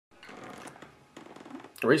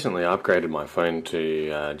Recently I upgraded my phone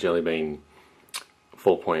to Jelly Bean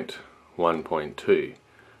 4.1.2,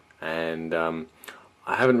 and I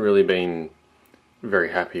haven't really been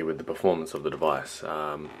very happy with the performance of the device.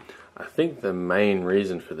 I think the main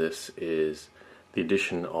reason for this is the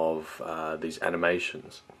addition of these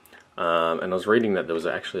animations. And I was reading that there was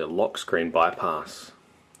actually a lock screen bypass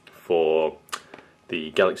for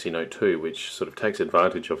the Galaxy Note 2, which sort of takes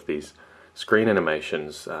advantage of these screen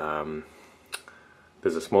animations.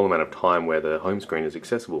 There's a small amount of time where the home screen is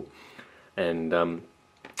accessible, and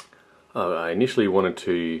I initially wanted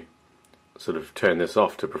to sort of turn this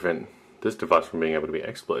off to prevent this device from being able to be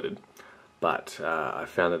exploited, but I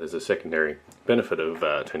found that there's a secondary benefit of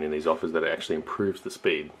turning these off, is that it actually improves the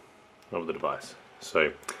speed of the device.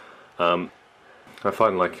 So I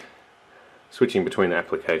find, like, switching between the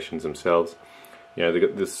applications themselves, you know, they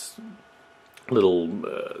got this little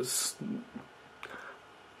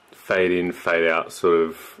fade in, fade out sort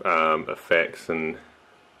of effects, and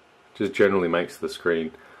just generally makes the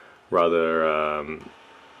screen rather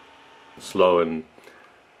slow and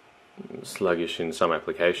sluggish in some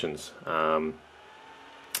applications.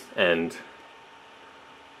 And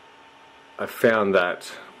I found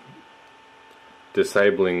that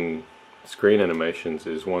disabling screen animations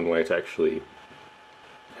is one way to actually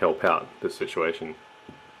help out this situation.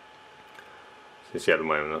 So you see at the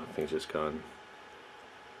moment things just going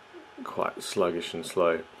quite sluggish and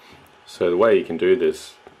slow. So the way you can do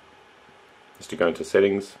this is to go into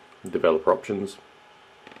settings, developer options,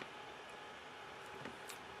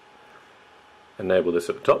 enable this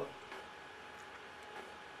at the top,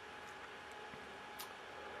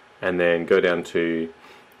 and then go down to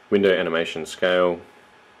window animation scale,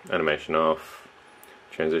 animation off,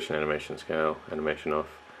 transition animation scale, animation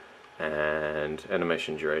off, and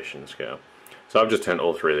animation duration scale. So I've just turned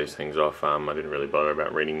all three of these things off. I didn't really bother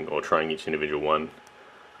about reading or trying each individual one,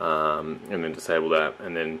 and then disable that,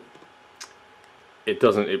 and then it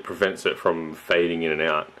prevents it from fading in and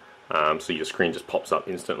out, so your screen just pops up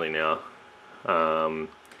instantly now,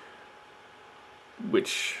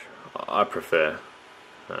 which I prefer.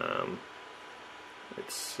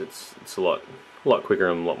 It's a lot quicker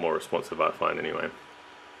and a lot more responsive, I find, anyway.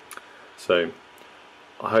 So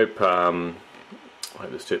I hope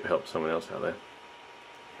this tip helps someone else out there.